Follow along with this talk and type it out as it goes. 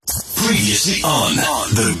Previously on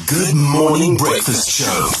the Good Morning Breakfast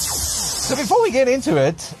Show. So before we get into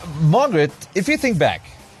it, Margaret, if you think back.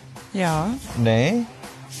 Ja. Nee.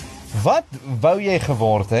 Wat wou jy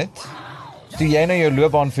geword het toe jy nou jou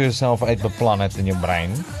loopbaan vir jouself uitbeplan het in jou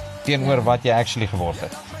brein teenoor wat jy actually geword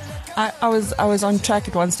het? I was on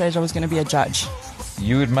track at one stage. I was going to be a judge.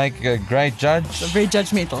 You would make a great judge. Very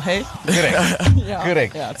judgmental, hey? Correct. Ja.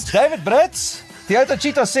 Correct. Ja, David Brits, Toyota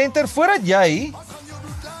Cheetah Center, voordat jy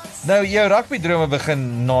nou jou rugby drome begin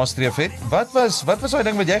nastreef het, wat was daai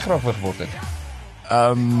ding wat jy graag wou geword het?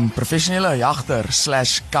 Professionele jagter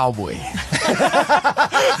 / cowboy.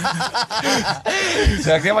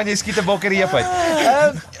 So ek neem aan jy skiet 'n bok in die heup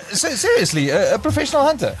uit. So seriously, a professional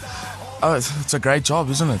hunter. Oh, it's a great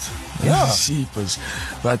job, isn't it? Yeah. Sheepers.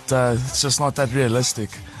 But it's just not that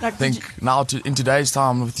realistic. Like, I think now in today's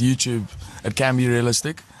time with YouTube, it can be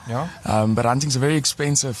realistic. Yeah. But hunting's a very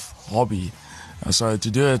expensive hobby. So to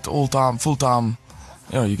do it full time,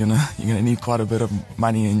 you're gonna need quite a bit of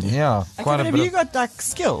money in you. Yeah, quite a have bit. you got like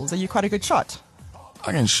skills? Are you quite a good shot?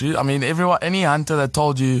 I can shoot. I mean, any hunter that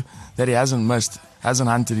told you that he hasn't hasn't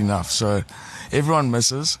hunted enough. So everyone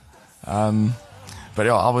misses. But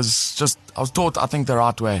yeah, I was taught, I think, the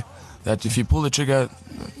right way, that if you pull the trigger,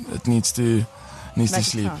 it needs to sleep.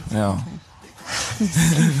 Sense. Yeah.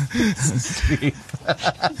 Sleep.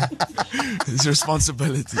 It's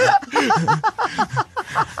responsibility.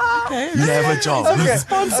 Okay. You have a job. Okay.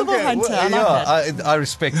 Responsible hunter. I like yeah, that. I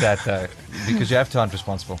respect that though, because you have to hunt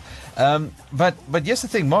responsible. But here's the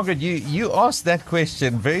thing, Margaret, you asked that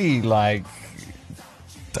question very like,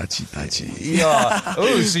 Touchy. yeah.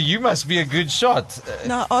 Oh, so you must be a good shot.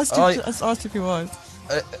 No, I asked if he was.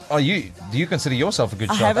 Do you consider yourself a good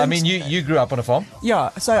I shot? I haven't- mean, you grew up on a farm. Yeah,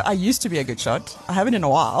 so I used to be a good shot. I haven't in a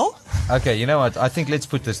while. Okay, you know what? I think let's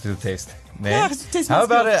put this to the test. Nee? Yeah, test my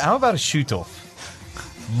skills. How about a shoot off?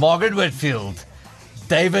 Margaret Whitfield,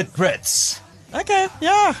 David Brits. Okay,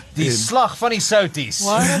 yeah. Die slag van die Souties.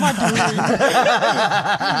 What am I doing?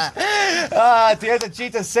 Toyota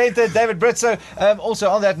Cheetah Center, David Brits. So, also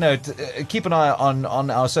on that note, keep an eye on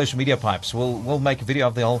our social media pipes. We'll make a video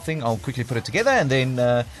of the whole thing. I'll quickly put it together, and then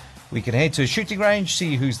we can head to a shooting range,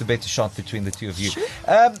 see who's the better shot between the two of you.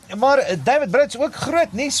 Maar David Brits, ook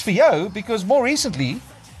groot nuus vir jou, because more recently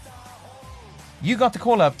you got the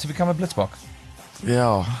call up to become a blitzbok.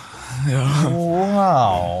 Yeah.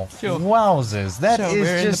 Wow. Sure. Wowzers. That Sure, is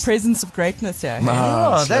we're in the just presence of greatness here.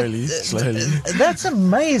 Yeah, slowly. That's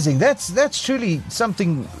amazing. That's truly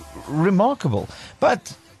something remarkable.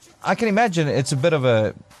 But I can imagine it's a bit of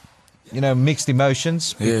a mixed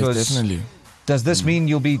emotions, because Yes, definitely. does this mean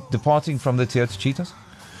you'll be departing from the Toyota Cheetahs?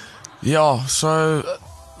 Yeah, so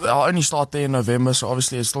I'll only start there in November, so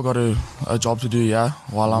obviously I still got a job to do, yeah.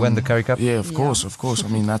 While I'm Win the Curry Cup? Yeah, of course. I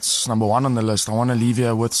mean, that's number one on the list. I want to leave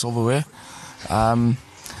here with silverware.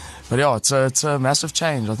 But yeah, it's a massive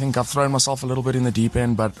change. I think I've thrown myself a little bit in the deep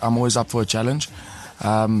end, but I'm always up for a challenge.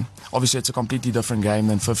 Obviously, it's a completely different game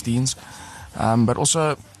than 15s. But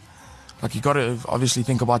also, like, you got to obviously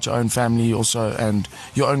think about your own family also and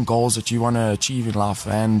your own goals that you want to achieve in life.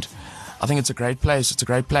 And I think it's a great place. It's a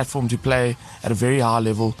great platform to play at a very high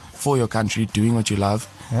level for your country, doing what you love,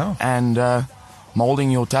 and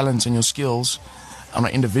molding your talents and your skills on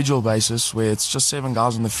an individual basis, where it's just 7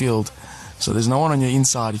 guys on the field. So there's no one on your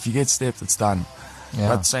inside. If you get stepped, it's done. Yeah.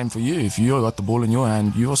 But same for you. If you got the ball in your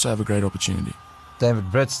hand, you also have a great opportunity.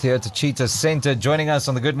 David Brits, Toyota Cheetah Center, joining us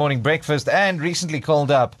on the Good Morning Breakfast, and recently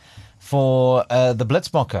called up for the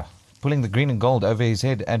Blitzbokker, pulling the green and gold over his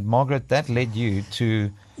head. And Margaret, that led you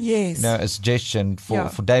to Yes. a suggestion for Yeah.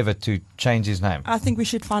 David to change his name. I think we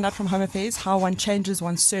should find out from Home Affairs how one changes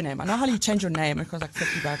one's surname. I know how you change your name. It costs like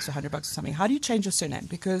 $50 or $100 or something. How do you change your surname?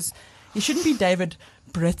 Because you shouldn't be David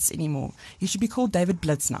Brits anymore. You should be called David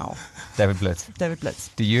Blitz now. David Blitz. David Blitz.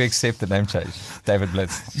 Do you accept the name change? David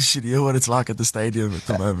Blitz. You should hear what it's like at the stadium at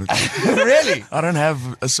the moment. Really? I don't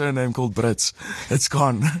have a surname called Brits. It's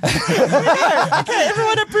gone. Okay,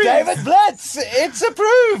 everyone approves. David Blitz. It's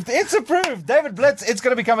approved. It's approved. David Blitz. It's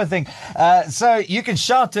going to become a thing. So you can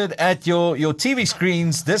shout it at your TV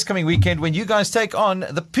screens this coming weekend when you guys take on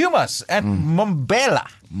the Pumas at Mbombela.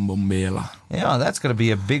 Mbombela. Yeah, that's going to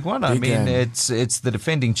be a big one. I Big mean, game. it's the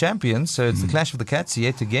defending champions, so it's the clash of the cats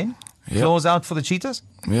yet again. Yep. Claws out for the Cheetahs.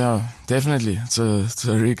 Yeah, definitely. It's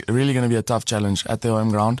really going to be a tough challenge at their home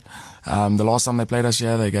ground. The last time they played us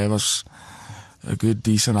here, they gave us a good,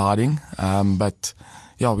 decent hiding. But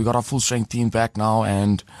yeah, we got our full strength team back now,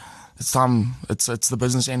 and it's time. It's the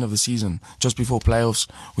business end of the season. Just before playoffs,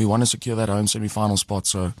 we want to secure that home semi-final spot.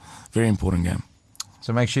 So very important game.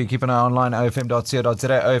 So make sure you keep an eye online, ofm.co.za.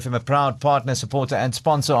 OFM, a proud partner, supporter and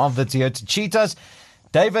sponsor of the Toyota Cheetahs.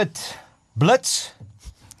 David Brits,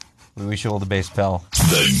 we wish you all the best, pal.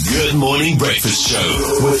 The Good Morning Breakfast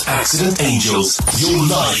Show with Accident Angels. Your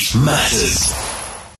life matters.